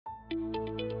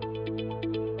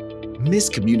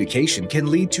Miscommunication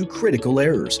can lead to critical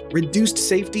errors, reduced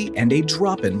safety, and a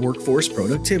drop in workforce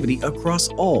productivity across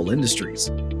all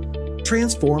industries.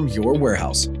 Transform your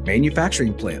warehouse,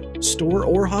 manufacturing plant, store,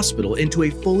 or hospital into a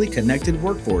fully connected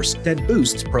workforce that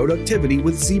boosts productivity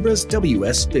with Zebra's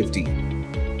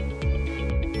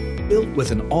WS50. Built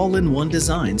with an all-in-one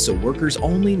design so workers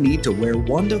only need to wear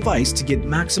one device to get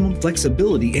maximum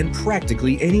flexibility in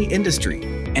practically any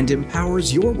industry, and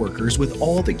empowers your workers with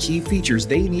all the key features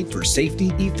they need for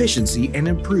safety, efficiency, and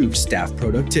improved staff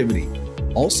productivity.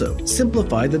 Also,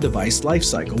 simplify the device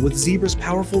lifecycle with Zebra's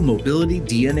powerful Mobility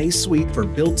DNA suite for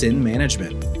built-in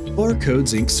management.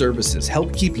 Barcodes Inc. services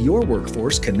help keep your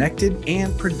workforce connected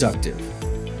and productive.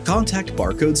 Contact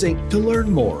Barcodes Inc. to learn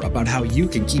more about how you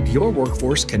can keep your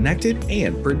workforce connected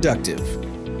and productive.